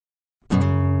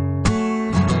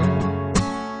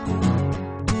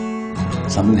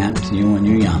something happens to you when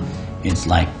you're young, it's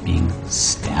like being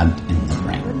stabbed in the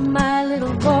brain. With my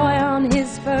little boy on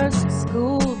his first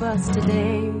school bus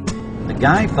today. The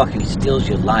guy fucking steals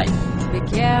your life. Be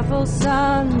careful,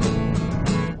 son.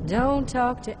 Don't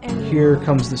talk to anyone. Here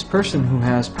comes this person who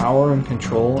has power and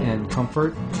control and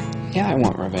comfort. Yeah, I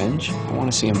want revenge. I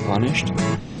want to see him punished.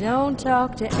 Don't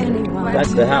talk to anyone.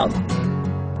 That's the house.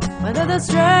 Whether the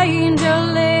stranger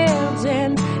lives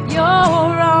in your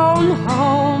own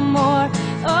home or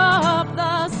up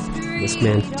the street. This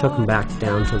man took him back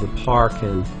down to the park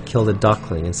and killed a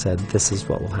duckling and said, "This is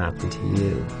what will happen to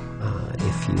you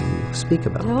if you speak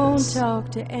about this." Don't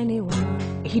talk to anyone.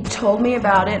 He told me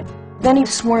about it. Then he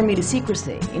swore me to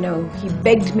secrecy. You know, he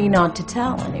begged me not to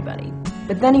tell anybody.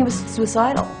 But then he was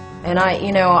suicidal. And I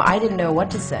didn't know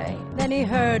what to say. Then he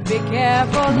heard, "Be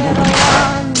careful, little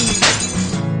one.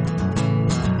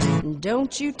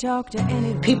 Don't you talk to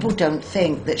anyone." People don't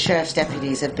think that sheriff's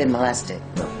deputies have been molested.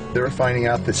 They're finding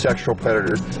out that sexual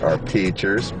predators are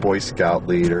teachers, Boy Scout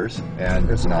leaders, and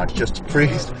it's not just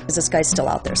priests. This guy's still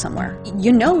out there somewhere.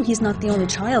 You know he's not the only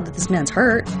child that this man's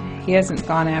hurt. He hasn't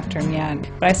gone after him yet.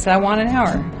 But I said, I want an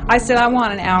hour. I said, I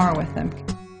want an hour with him.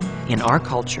 In our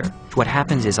culture, what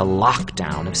happens is a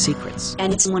lockdown of secrets.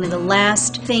 And it's one of the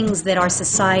last things that our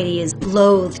society is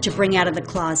loath to bring out of the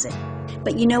closet.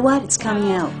 But you know what? It's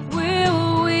coming out.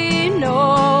 Will we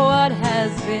know what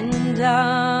has been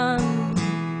done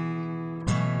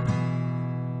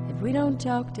if we don't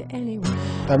talk to anyone?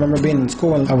 I remember being in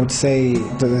school and I would say,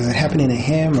 is it happening to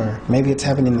him or maybe it's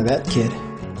happening to that kid?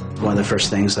 One of the first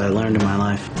things that I learned in my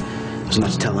life was not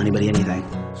to tell anybody anything.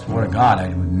 Swear to God, I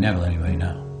would never let anybody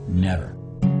know. Never.